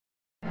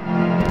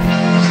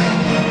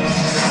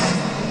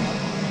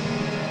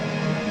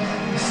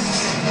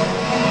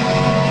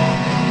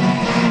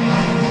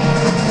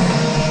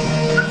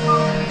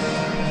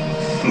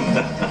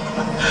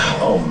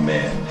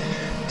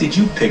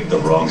afraid you picked the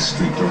wrong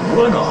street to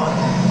run on.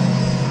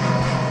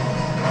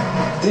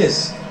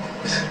 This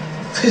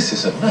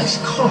is a nice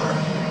car.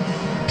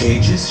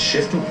 Gauges,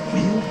 shifter,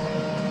 wheel.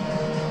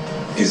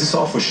 Is this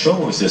all for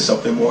show, or is there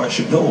something more I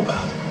should know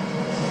about?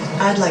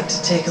 I'd like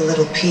to take a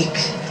little peek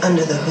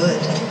under the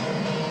hood.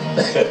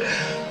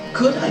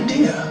 Good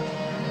idea.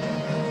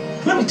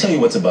 Let me tell you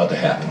what's about to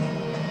happen.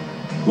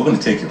 We're going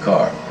to take your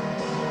car,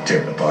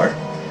 tear it apart,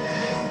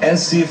 and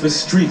see if it's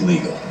street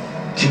legal.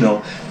 You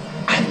know,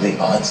 I lay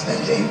odds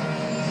that day.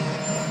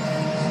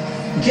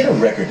 Get a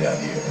record out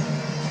here.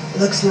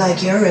 Looks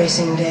like your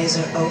racing days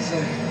are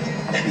over.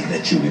 Let me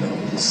let you in on a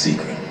little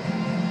secret.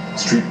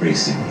 Street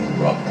racing in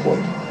Rockport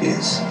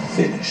is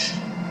finished.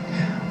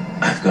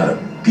 I've got a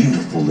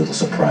beautiful little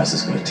surprise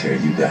that's going to tear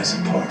you guys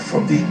apart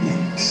from the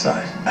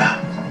inside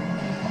out.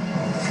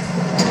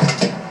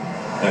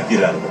 Now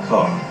get out of the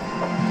car.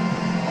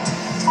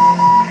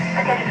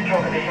 Attention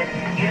Patrol Division.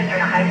 Units are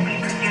in a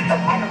high-speed pursuit of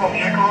multiple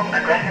vehicles,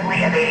 aggressively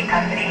evading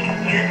custody.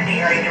 Units in the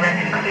area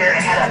directed to clear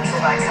and head up to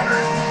provide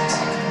cover.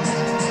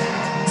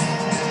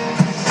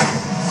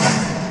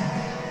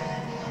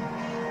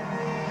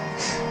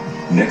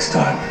 Next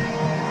time,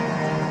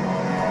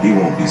 you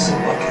won't be so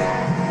lucky.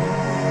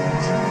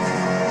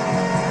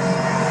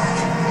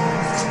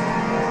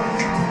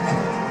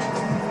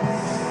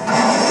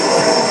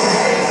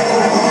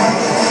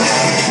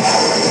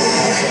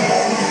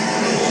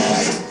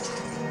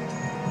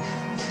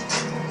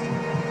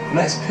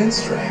 Nice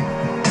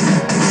pinstripe.